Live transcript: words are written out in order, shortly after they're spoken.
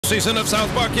season of South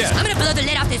Park yet. I'm gonna blow the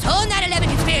lid off this whole 9/11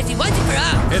 conspiracy once and for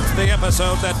all. It's the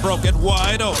episode that broke it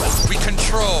wide open. We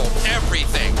control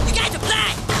everything. You guys are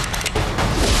blind!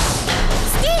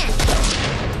 Stand!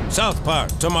 South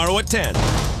Park, tomorrow at 10.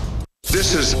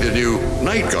 This is a new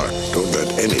night guard. Don't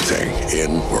let anything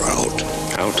in or out.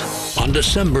 Out. On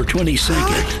December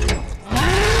 22nd.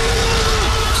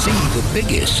 See the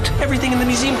biggest Everything in the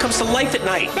museum comes to life at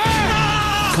night.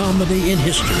 comedy in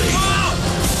history.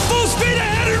 Full speed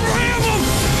ahead and ram them!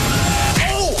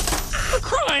 Oh!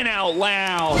 Crying out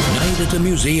loud! Night at the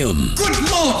museum. Good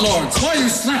Lord, Lawrence, why are you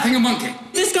slapping a monkey?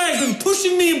 This guy has been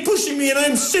pushing me, and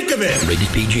I'm sick of it! Rated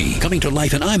PG. Coming to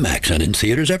life in IMAX and in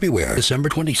theaters everywhere. December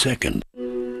 22nd.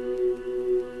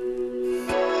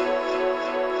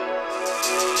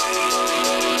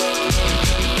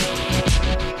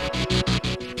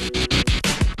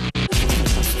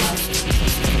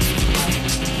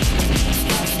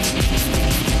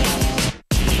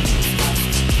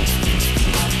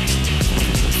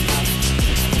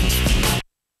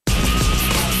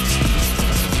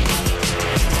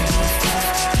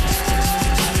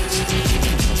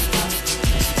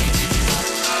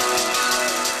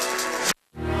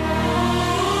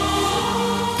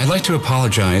 I'd like to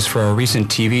apologize for our recent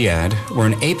TV ad where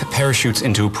an ape parachutes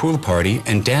into a pool party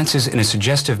and dances in a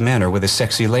suggestive manner with a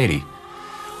sexy lady.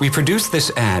 We produced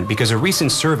this ad because a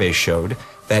recent survey showed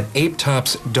that ape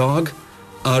tops dog,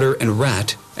 otter, and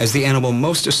rat as the animal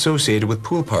most associated with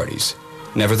pool parties.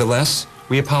 Nevertheless,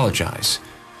 we apologize.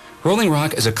 Rolling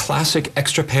Rock is a classic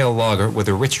extra pale lager with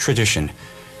a rich tradition,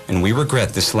 and we regret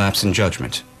this lapse in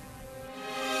judgment.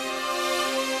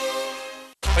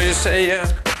 You say,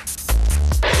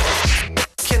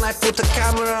 can I put a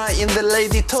camera in the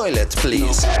lady toilet,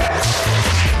 please?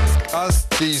 Does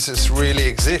Jesus really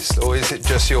exist, or is it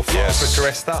just your father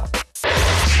dressed up?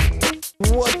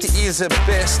 What is the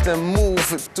best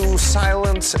move to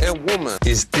silence a woman?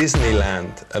 Is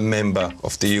Disneyland a member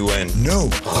of the UN? No.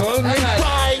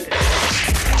 Bye!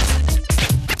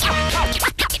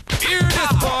 Here it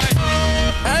is, boy.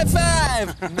 High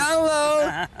five! Down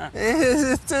low! Is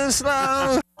it too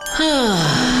slow?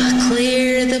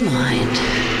 Clear the mind.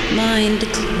 Mind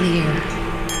clear.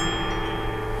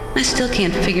 I still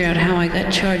can't figure out how I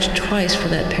got charged twice for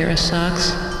that pair of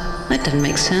socks. That doesn't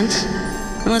make sense.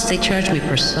 Unless they charged me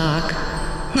per sock.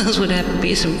 Those would have to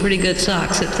be some pretty good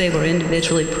socks if they were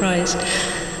individually priced.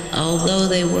 Although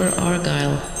they were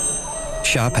Argyle.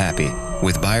 Shop happy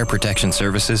with buyer protection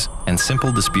services and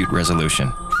simple dispute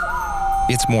resolution.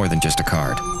 It's more than just a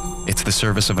card. It's the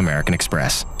service of American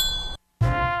Express.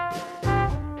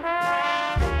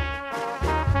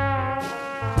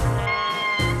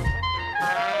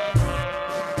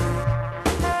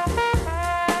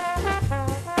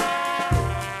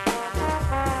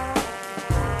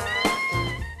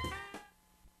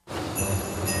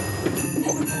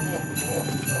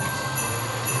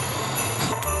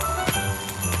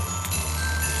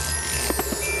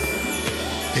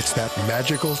 It's that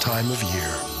magical time of year.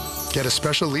 Get a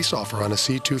special lease offer on a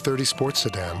C230 sports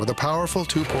sedan with a powerful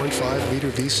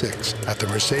 2.5-liter V6 at the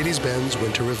Mercedes-Benz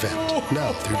Winter Event,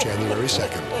 now through January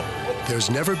 2nd. There's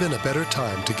never been a better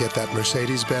time to get that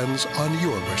Mercedes-Benz on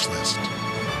your wish list.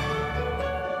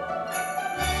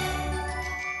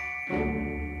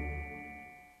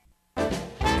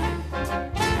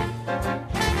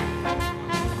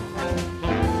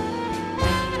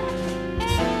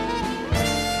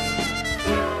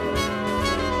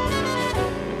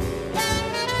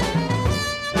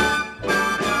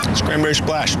 Cranberry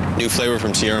Splash. New flavor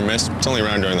from Sierra Mist. It's only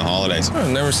around during the holidays. I've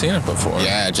never seen it before.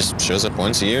 Yeah, it just shows up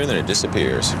once a year, then it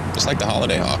disappears. Just like the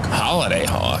Holiday Hawk. Holiday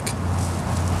Hawk?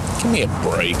 Give me a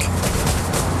break. All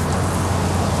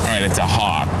right, it's a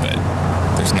hawk, but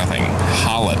there's nothing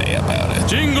holiday about it.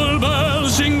 Jingle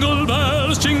bells, jingle. Oh,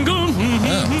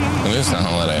 it is the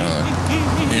Holiday Hawk.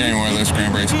 You got any more of those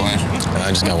Cranberry Splash? I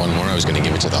just got one more. I was going to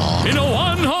give it to the hawk. In a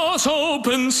one-horse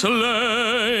open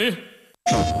sleigh.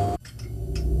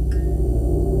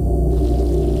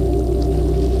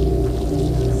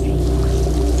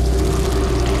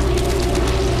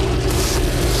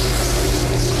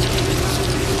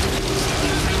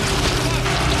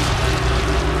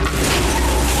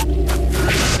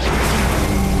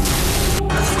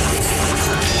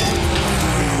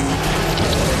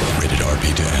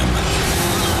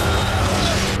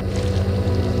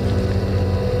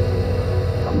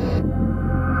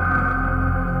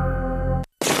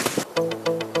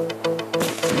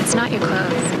 It's not your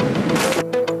clothes.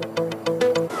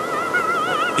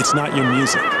 It's not your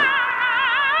music.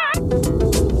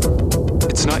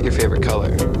 It's not your favorite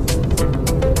color.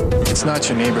 It's not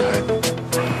your neighborhood.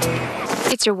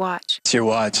 It's your watch. It's your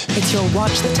watch. It's your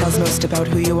watch that tells most about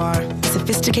who you are.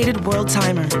 Sophisticated world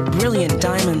timer, brilliant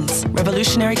diamonds,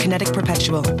 revolutionary kinetic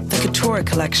perpetual, the Couture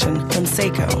collection from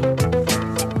Seiko.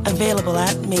 Available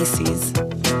at Macy's. Now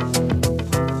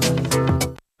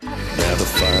the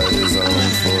fight is on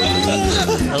for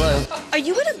me. Hello. Are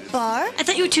you at a bar? I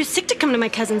thought you were too sick to come to my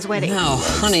cousin's wedding. No,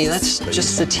 honey, that's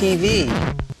just the TV.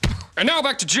 And now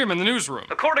back to Jim in the newsroom.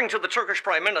 According to the Turkish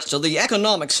Prime Minister, the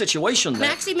economic situation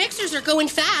there... Maxi mixers are going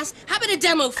fast. How about a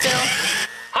demo, Phil?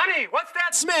 Honey, what's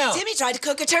that smell? Timmy tried to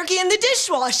cook a turkey in the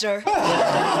dishwasher.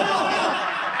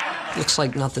 Looks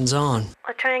like nothing's on.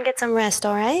 I'll try and get some rest,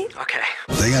 all right? Okay.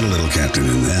 They got a little captain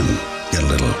in them. Got a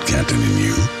little captain in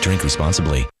you. Drink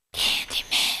responsibly.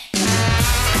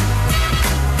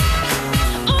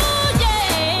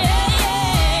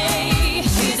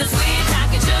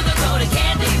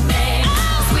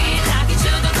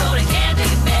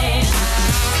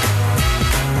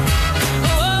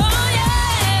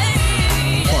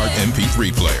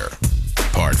 MP3 player,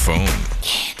 part phone.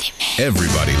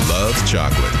 Everybody loves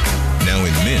chocolate. Now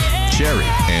in mint, cherry,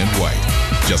 and white.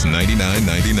 Just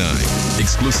 $99.99.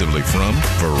 Exclusively from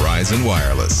Verizon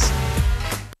Wireless.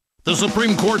 The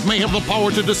Supreme Court may have the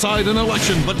power to decide an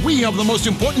election, but we have the most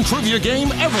important trivia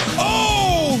game ever.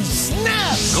 Oh,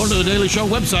 snap! Go to the Daily Show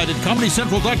website at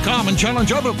ComedyCentral.com and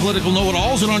challenge other political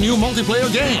know-it-alls in our new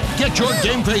multiplayer game. Get your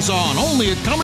game face on only at Comedy